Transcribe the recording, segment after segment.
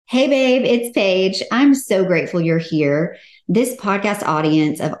Hey, babe, it's Paige. I'm so grateful you're here. This podcast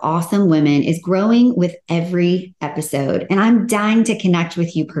audience of awesome women is growing with every episode, and I'm dying to connect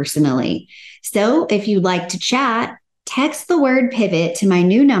with you personally. So if you'd like to chat, text the word pivot to my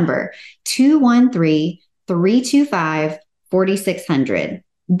new number, 213 325 4600.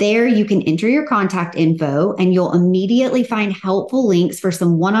 There, you can enter your contact info and you'll immediately find helpful links for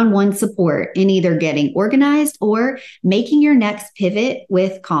some one on one support in either getting organized or making your next pivot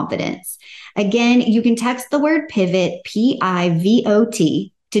with confidence. Again, you can text the word pivot,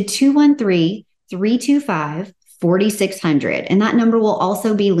 PIVOT, to 213 325 4600. And that number will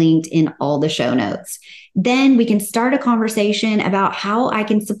also be linked in all the show notes. Then we can start a conversation about how I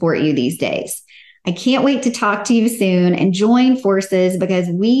can support you these days. I can't wait to talk to you soon and join forces because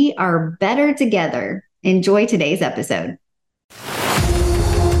we are better together. Enjoy today's episode.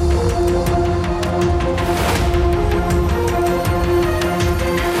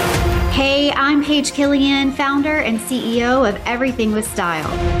 Hey, I'm Paige Killian, founder and CEO of Everything with Style.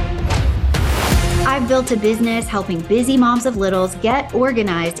 I've built a business helping busy moms of littles get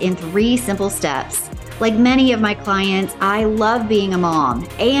organized in 3 simple steps. Like many of my clients, I love being a mom,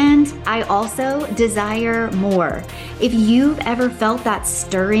 and I also desire more. If you've ever felt that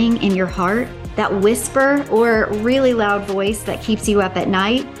stirring in your heart, that whisper or really loud voice that keeps you up at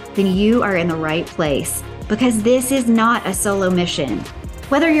night, then you are in the right place, because this is not a solo mission.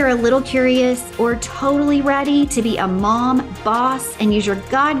 Whether you're a little curious or totally ready to be a mom, boss, and use your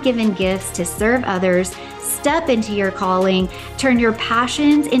God-given gifts to serve others, step into your calling, turn your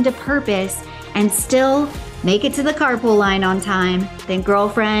passions into purpose, and still make it to the carpool line on time, then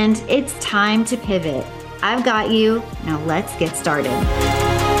girlfriend, it's time to pivot. I've got you. Now let's get started.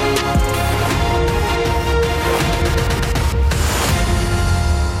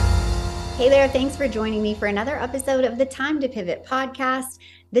 Hey there, thanks for joining me for another episode of the Time to Pivot podcast.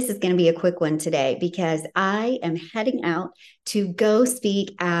 This is going to be a quick one today because I am heading out to go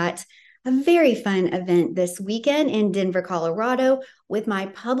speak at a very fun event this weekend in Denver, Colorado with my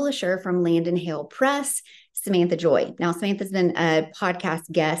publisher from Land and Hale Press, Samantha Joy. Now, Samantha's been a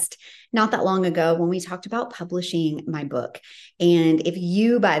podcast guest not that long ago when we talked about publishing my book. And if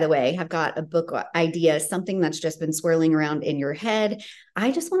you, by the way, have got a book idea, something that's just been swirling around in your head,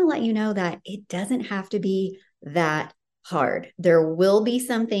 I just want to let you know that it doesn't have to be that hard. There will be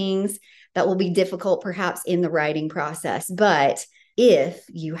some things that will be difficult perhaps in the writing process, but if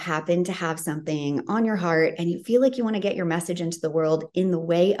you happen to have something on your heart and you feel like you want to get your message into the world in the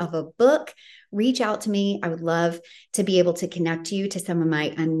way of a book, reach out to me. I would love to be able to connect you to some of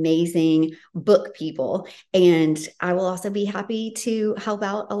my amazing book people. And I will also be happy to help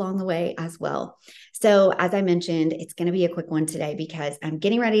out along the way as well. So as I mentioned, it's going to be a quick one today because I'm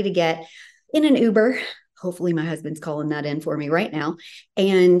getting ready to get in an Uber. Hopefully my husband's calling that in for me right now.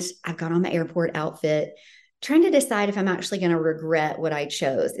 And I've got on my airport outfit, trying to decide if I'm actually going to regret what I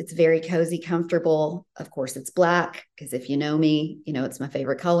chose. It's very cozy, comfortable. Of course, it's black because if you know me, you know it's my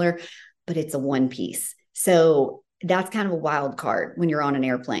favorite color, but it's a one piece. So that's kind of a wild card when you're on an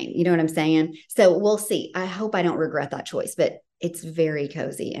airplane. You know what I'm saying? So we'll see. I hope I don't regret that choice, but it's very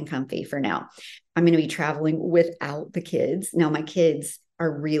cozy and comfy for now. I'm going to be traveling without the kids. Now, my kids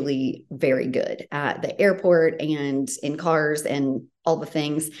are really very good at the airport and in cars and all the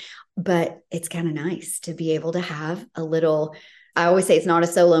things. But it's kind of nice to be able to have a little, I always say it's not a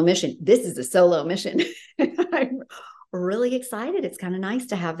solo mission. This is a solo mission. I'm really excited. It's kind of nice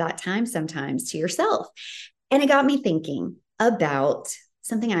to have that time sometimes to yourself. And it got me thinking about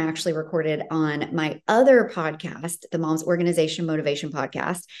something I actually recorded on my other podcast, the Mom's Organization Motivation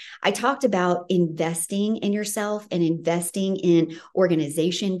Podcast. I talked about investing in yourself and investing in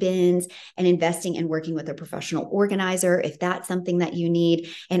organization bins and investing in working with a professional organizer if that's something that you need,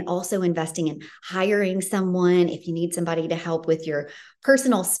 and also investing in hiring someone if you need somebody to help with your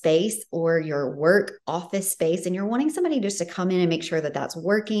personal space or your work office space and you're wanting somebody just to come in and make sure that that's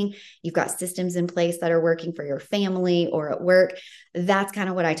working. You've got systems in place that are working for your family or at work. That's kind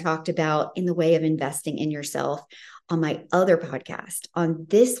of what I talked about in the way of investing in yourself on my other podcast. On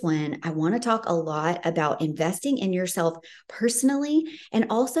this one, I want to talk a lot about investing in yourself personally and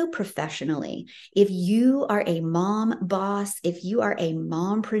also professionally. If you are a mom boss, if you are a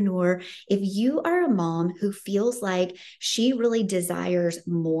mompreneur, if you are a mom who feels like she really desires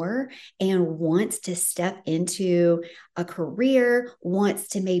more and wants to step into a career, wants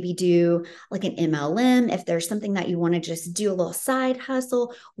to maybe do like an MLM, if there's something that you want to just do a little side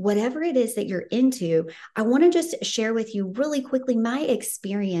hustle, whatever it is that you're into, I want to just share with you really quickly my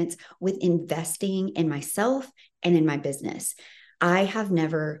experience with investing in myself and in my business. I have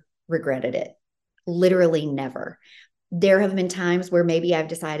never regretted it, literally never. There have been times where maybe I've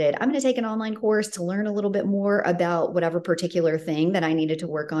decided I'm going to take an online course to learn a little bit more about whatever particular thing that I needed to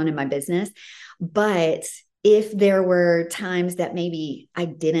work on in my business. But if there were times that maybe I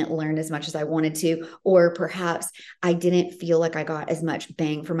didn't learn as much as I wanted to, or perhaps I didn't feel like I got as much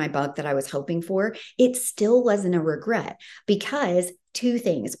bang for my buck that I was hoping for, it still wasn't a regret because two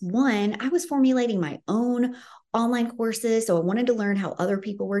things. One, I was formulating my own online courses. So I wanted to learn how other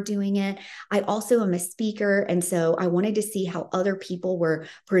people were doing it. I also am a speaker. And so I wanted to see how other people were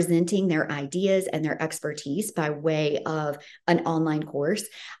presenting their ideas and their expertise by way of an online course.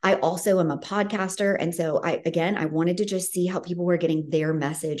 I also am a podcaster. And so I wanted to just see how people were getting their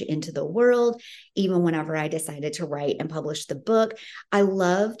message into the world. Even whenever I decided to write and publish the book, I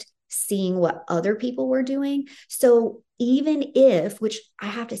loved seeing what other people were doing. So even if, which I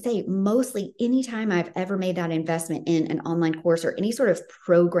have to say, mostly anytime I've ever made that investment in an online course or any sort of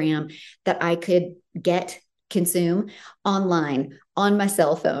program that I could consume online, on my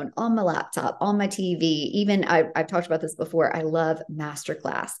cell phone, on my laptop, on my TV. Even I've talked about this before. I love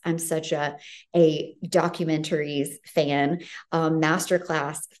Masterclass. I'm such a documentaries fan.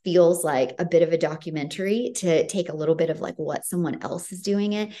 Masterclass feels like a bit of a documentary to take a little bit of like what someone else is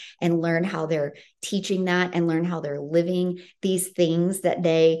doing it and learn how they're teaching that and learn how they're living these things that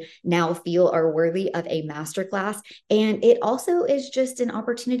they now feel are worthy of a masterclass. And it also is just an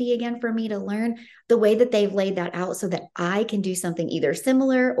opportunity again for me to learn the way that they've laid that out so that I can do something either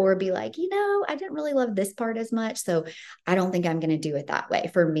similar or be like, I didn't really love this part as much. So I don't think I'm going to do it that way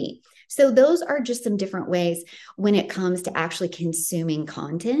for me. So those are just some different ways when it comes to actually consuming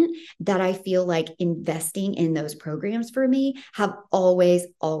content that I feel like investing in those programs for me have always,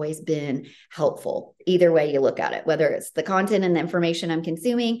 always been helpful. Either way you look at it, whether it's the content and the information I'm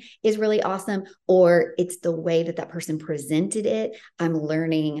consuming is really awesome, or it's the way that that person presented it. I'm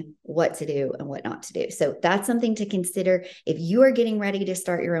learning what to do and what not to do. So that's something to consider if you are getting ready to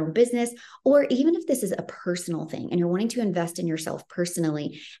start your own business, or even if this is a personal thing and you're wanting to invest in yourself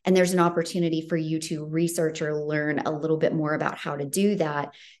personally, and there's an opportunity for you to research or learn a little bit more about how to do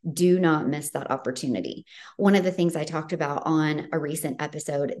that, do not miss that opportunity. One of the things I talked about on a recent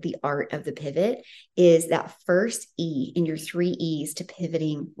episode, The Art of the Pivot, is that first E in your 3 E's to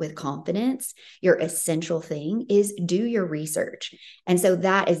pivoting with confidence. Your essential thing is do your research. And so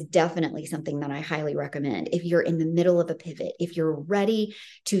that is definitely something that I highly recommend. If you're in the middle of a pivot, if you're ready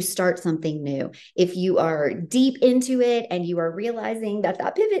to start something new, if you are deep into it and you are realizing that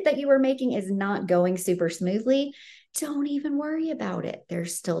that pivot that you were making is not going super smoothly, don't even worry about it.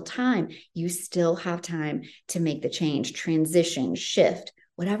 There's still time. You still have time to make the change, transition, shift,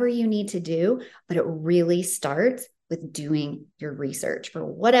 whatever you need to do. But it really starts with doing your research for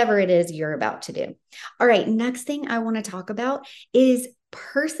whatever it is you're about to do. All right, next thing I want to talk about is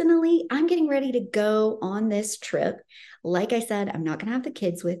personally, I'm getting ready to go on this trip. Like I said, I'm not going to have the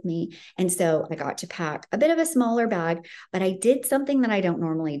kids with me. And so I got to pack a bit of a smaller bag, but I did something that I don't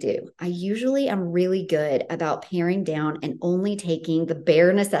normally do. I usually am really good about paring down and only taking the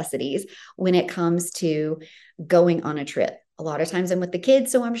bare necessities when it comes to going on a trip. A lot of times I'm with the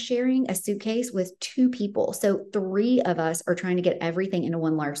kids, so I'm sharing a suitcase with 2 people. So 3 of us are trying to get everything into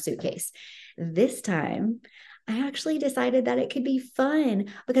one large suitcase. This time, I actually decided that it could be fun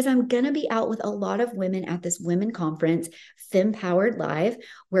because I'm going to be out with a lot of women at this women conference, Fempowered Live.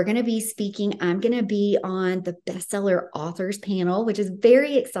 We're going to be speaking. I'm going to be on the bestseller authors panel, which is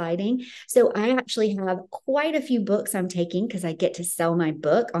very exciting. So I actually have quite a few books I'm taking because I get to sell my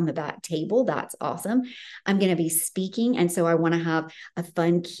book on the back table. That's awesome. I'm going to be speaking. And so I want to have a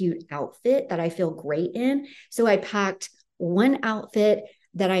fun, cute outfit that I feel great in. So I packed one outfit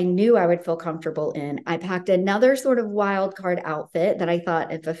that I knew I would feel comfortable in. I packed another sort of wild card outfit that I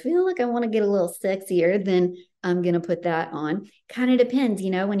thought if I feel like I want to get a little sexier, then I'm going to put that on. Kind of depends,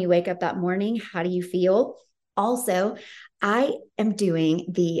 when you wake up that morning, how do you feel? Also, I am doing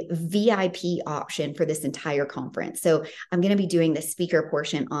the VIP option for this entire conference. So I'm going to be doing the speaker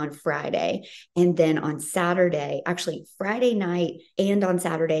portion on Friday. And then on Saturday, actually Friday night and on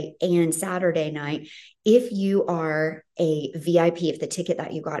Saturday and Saturday night, if you are a VIP, if the ticket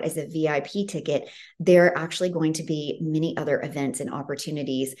that you got is a VIP ticket, there are actually going to be many other events and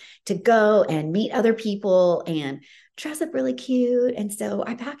opportunities to go and meet other people and dress up really cute. And so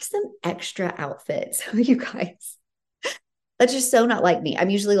I packed some extra outfits. So you guys, that's just so not like me.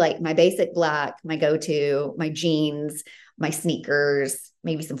 I'm usually like my basic black, my go-to, my jeans, my sneakers,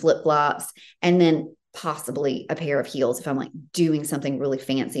 maybe some flip-flops. And then possibly a pair of heels if I'm like doing something really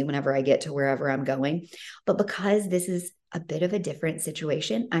fancy whenever I get to wherever I'm going. But because this is a bit of a different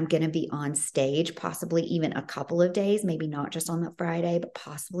situation, I'm going to be on stage possibly even a couple of days, maybe not just on that Friday, but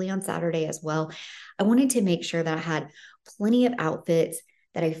possibly on Saturday as well. I wanted to make sure that I had plenty of outfits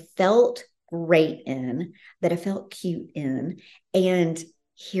that I felt great in, that I felt cute in. And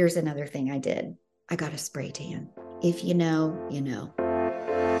here's another thing I did. I got a spray tan. If you know, you know.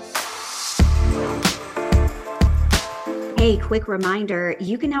 Hey, quick reminder,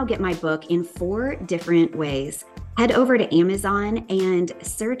 you can now get my book in 4 different ways. Head over to Amazon and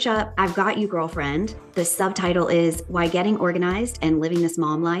search up I've Got You, Girlfriend. The subtitle is Why Getting Organized and Living This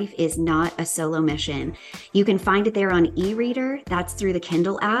Mom Life is Not a Solo Mission. You can find it there on e-reader, that's through the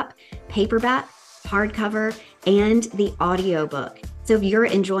Kindle app, paperback, hardcover, and the audiobook. So if you're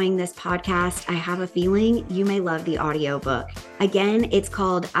enjoying this podcast, I have a feeling you may love the audiobook. Again, it's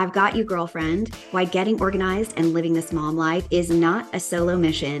called I've Got You, Girlfriend, Why Getting Organized and Living This Mom Life is Not a Solo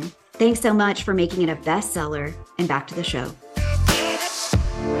Mission. Thanks so much for making it a bestseller, and back to the show.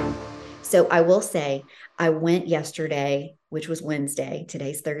 So I will say, I went yesterday, which was Wednesday.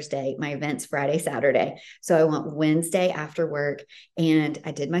 Today's Thursday. My event's Friday, Saturday. So I went Wednesday after work and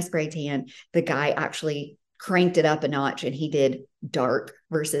I did my spray tan. The guy actually cranked it up a notch and he did dark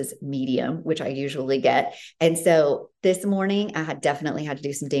versus medium, which I usually get. And so this morning I had definitely had to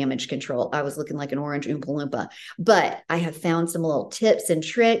do some damage control. I was looking like an orange Oompa Loompa, but I have found some little tips and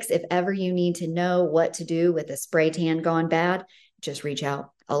tricks. If ever you need to know what to do with a spray tan gone bad, just reach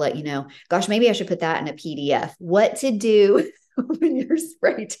out. I'll let you know. Gosh, maybe I should put that in a PDF. What to do when your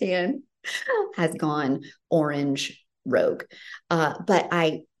spray tan has gone orange rogue. But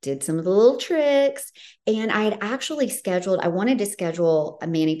I did some of the little tricks and I had actually I wanted to schedule a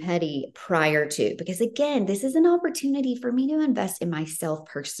mani-pedi prior to, because again, this is an opportunity for me to invest in myself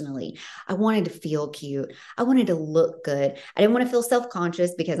personally. I wanted to feel cute. I wanted to look good. I didn't want to feel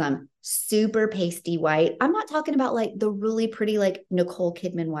self-conscious because I'm super pasty white. I'm not talking about like the really pretty, like Nicole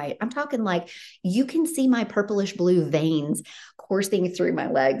Kidman white. I'm talking like you can see my purplish blue veins coursing through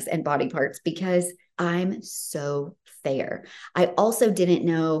my legs and body parts because I'm so fair. I also didn't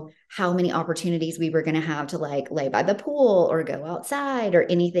know how many opportunities we were going to have to like lay by the pool or go outside or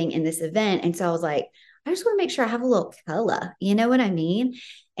anything in this event. And so I was like, I just want to make sure I have a little color. You know what I mean?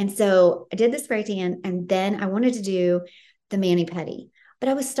 And so I did the spray tan and then I wanted to do the mani-pedi, but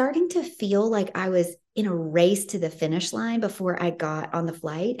I was starting to feel like I was in a race to the finish line before I got on the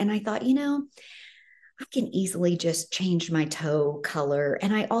flight. And I thought, I can easily just change my toe color.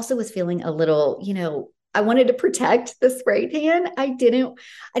 And I also was feeling a little, I wanted to protect the spray tan. I didn't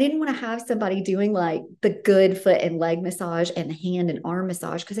want to have somebody doing like the good foot and leg massage and hand and arm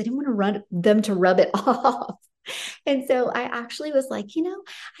massage because I didn't want to run them to rub it off. And so I actually was like,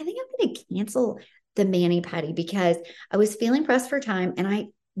 I think I'm going to cancel the mani-pedi because I was feeling pressed for time and I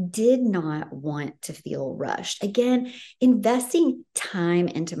did not want to feel rushed. Again, investing time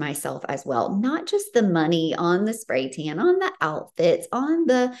into myself as well, not just the money on the spray tan, on the outfits, on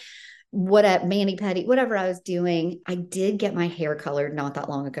the mani-pedi, whatever I was doing. I did get my hair colored not that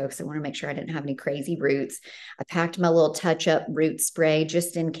long ago because I want to make sure I didn't have any crazy roots. I packed my little touch-up root spray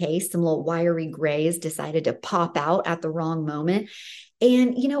just in case some little wiry grays decided to pop out at the wrong moment.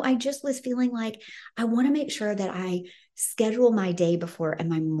 And, I just was feeling like I want to make sure that I schedule my day before and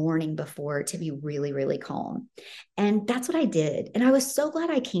my morning before to be really, really calm. And that's what I did. And I was so glad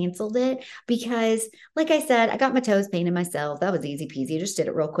I canceled it because, like I said, I got my toes painted myself. That was easy peasy. I just did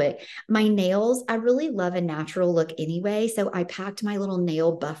it real quick. My nails, I really love a natural look anyway. So I packed my little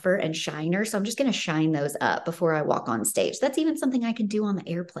nail buffer and shiner. So I'm just going to shine those up before I walk on stage. That's even something I can do on the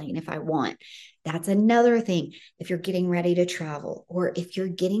airplane if I want. That's another thing. If you're getting ready to travel or if you're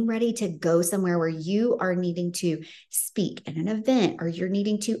getting ready to go somewhere where you are needing to speak at an event or you're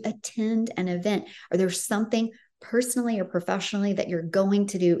needing to attend an event or there's something personally or professionally that you're going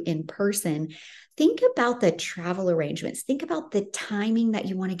to do in person, think about the travel arrangements. Think about the timing that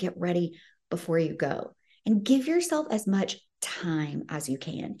you want to get ready before you go and give yourself as much time as you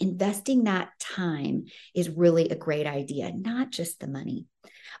can. Investing that time is really a great idea, not just the money.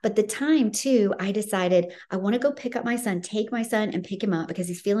 But the time too, I decided I want to go pick up my son, take my son and pick him up because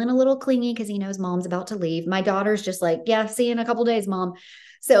he's feeling a little clingy because he knows mom's about to leave. My daughter's just like, yeah, see you in a couple of days, mom.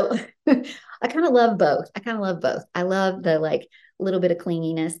 So I kind of love both. I love the like little bit of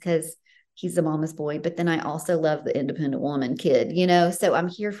clinginess because he's a mama's boy, but then I also love the independent woman kid, so I'm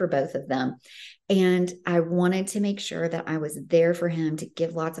here for both of them. And I wanted to make sure that I was there for him to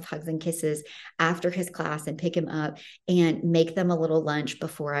give lots of hugs and kisses after his class and pick him up and make them a little lunch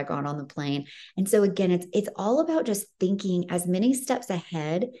before I got on the plane. And so again, it's all about just thinking as many steps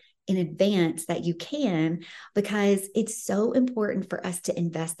ahead in advance that you can, because it's so important for us to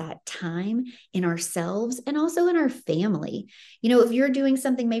invest that time in ourselves and also in our family. If you're doing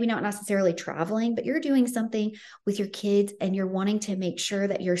something, maybe not necessarily traveling, but you're doing something with your kids and you're wanting to make sure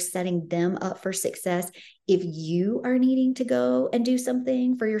that you're setting them up for success. If you are needing to go and do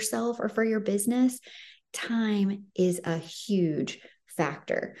something for yourself or for your business, time is a huge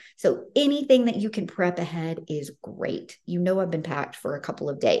factor. So anything that you can prep ahead is great. I've been packed for a couple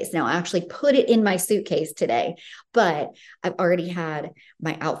of days. Now, I actually put it in my suitcase today, but I've already had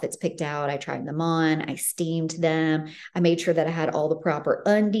my outfits picked out. I tried them on. I steamed them. I made sure that I had all the proper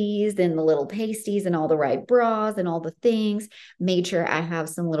undies and the little pasties and all the right bras and all the things. Made sure I have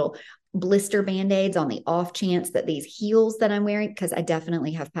some little blister band-aids on the off chance that these heels that I'm wearing, because I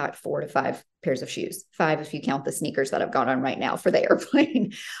definitely have packed 4 to 5 pairs of shoes, 5 if you count the sneakers that I've got on right now for the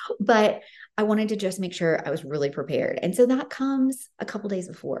airplane. But I wanted to just make sure I was really prepared. And so that comes a couple days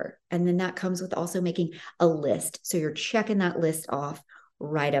before. And then that comes with also making a list. So you're checking that list off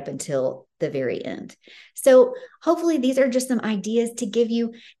right up until the very end. So hopefully these are just some ideas to give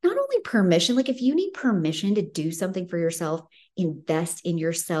you not only permission, like if you need permission to do something for yourself, invest in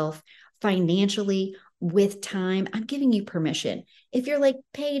yourself financially with time, I'm giving you permission. If you're like,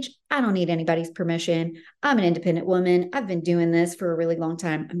 Paige, I don't need anybody's permission. I'm an independent woman. I've been doing this for a really long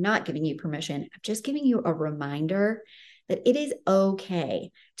time. I'm not giving you permission. I'm just giving you a reminder that it is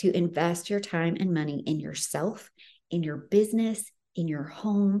okay to invest your time and money in yourself, in your business, in your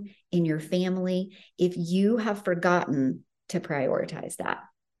home, in your family, if you have forgotten to prioritize that.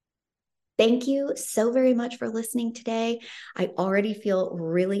 Thank you so very much for listening today. I already feel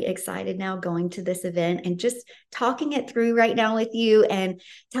really excited now going to this event and just talking it through right now with you and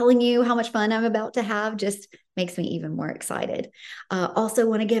telling you how much fun I'm about to have just makes me even more excited. Also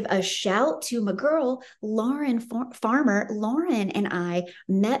want to give a shout to my girl, Lauren Farmer. Lauren and I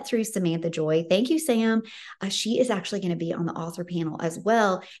met through Samantha Joy. Thank you, Sam. She is actually going to be on the author panel as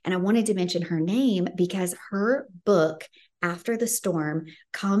well. And I wanted to mention her name because her book, After the Storm,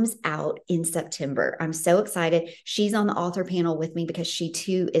 comes out in September. I'm so excited. She's on the author panel with me because she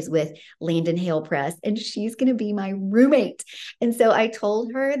too is with Landon Hale Press and she's going to be my roommate. And so I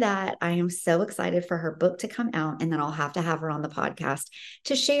told her that I am so excited for her book to come out and then I'll have to have her on the podcast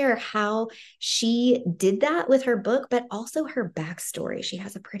to share how she did that with her book, but also her backstory. She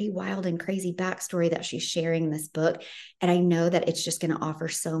has a pretty wild and crazy backstory that she's sharing in this book. And I know that it's just going to offer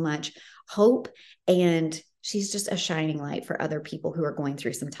so much hope, and she's just a shining light for other people who are going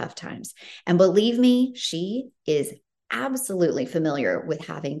through some tough times. And believe me, she is absolutely familiar with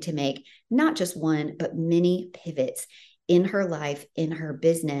having to make not just one, but many pivots in her life, in her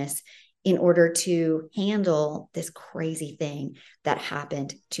business, in order to handle this crazy thing that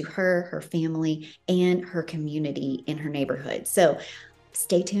happened to her, her family, and her community in her neighborhood. So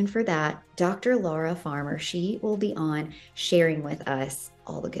stay tuned for that. Dr. Laura Farmer, she will be on sharing with us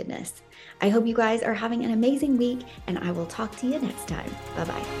all the goodness. I hope you guys are having an amazing week, and I will talk to you next time.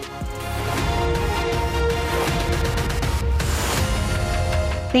 Bye-bye.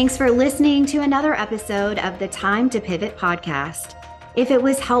 Thanks for listening to another episode of the Time to Pivot podcast. If it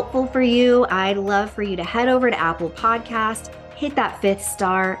was helpful for you, I'd love for you to head over to Apple Podcast, hit that 5th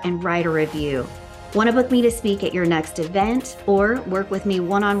star, and write a review. Want to book me to speak at your next event or work with me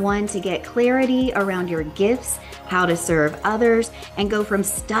one-on-one to get clarity around your gifts, how to serve others, and go from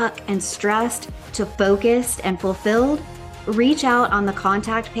stuck and stressed to focused and fulfilled? Reach out on the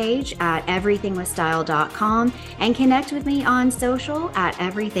contact page at everythingwithstyle.com and connect with me on social at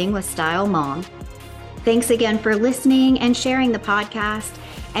everythingwithstylemom. Thanks again for listening and sharing the podcast.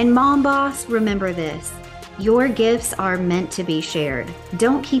 And Mom Boss, remember this. Your gifts are meant to be shared.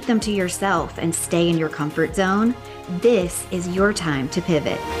 Don't keep them to yourself and stay in your comfort zone. This is your time to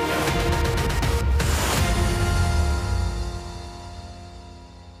pivot.